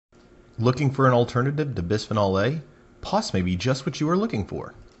Looking for an alternative to bisphenol A? POSS may be just what you are looking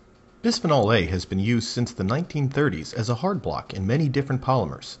for. Bisphenol A has been used since the 1930s as a hard block in many different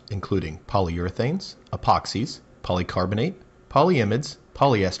polymers, including polyurethanes, epoxies, polycarbonate, polyimides,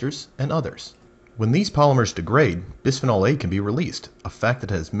 polyesters, and others. When these polymers degrade, bisphenol A can be released, a fact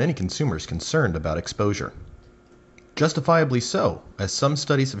that has many consumers concerned about exposure. Justifiably so, as some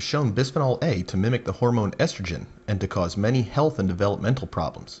studies have shown bisphenol A to mimic the hormone estrogen and to cause many health and developmental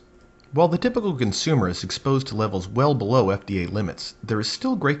problems. While the typical consumer is exposed to levels well below FDA limits, there is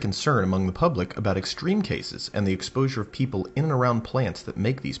still great concern among the public about extreme cases and the exposure of people in and around plants that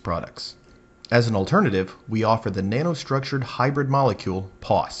make these products. As an alternative, we offer the nanostructured hybrid molecule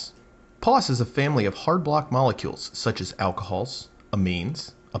POSS. POSS is a family of hard block molecules such as alcohols,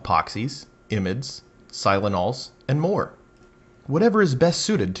 amines, epoxies, imides, silanols, and more. Whatever is best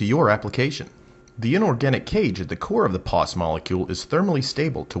suited to your application. The inorganic cage at the core of the POSS molecule is thermally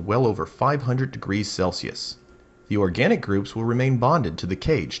stable to well over 500 degrees Celsius. The organic groups will remain bonded to the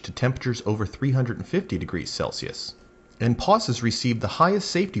cage to temperatures over 350 degrees Celsius. And POSS has received the highest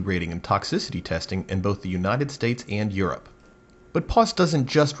safety rating in toxicity testing in both the United States and Europe. But POSS doesn't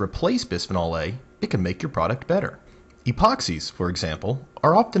just replace bisphenol A, it can make your product better. Epoxies, for example,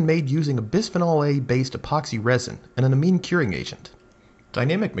 are often made using a bisphenol A-based epoxy resin and an amine curing agent.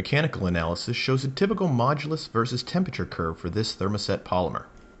 Dynamic mechanical analysis shows a typical modulus versus temperature curve for this thermoset polymer.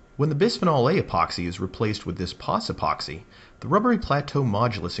 When the bisphenol A epoxy is replaced with this POSS epoxy, the rubbery plateau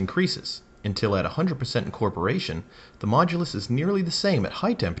modulus increases, until at 100% incorporation, the modulus is nearly the same at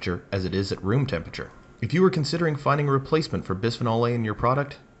high temperature as it is at room temperature. If you are considering finding a replacement for bisphenol A in your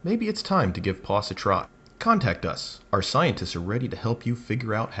product, maybe it's time to give POSS a try. Contact us. Our scientists are ready to help you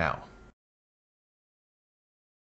figure out how.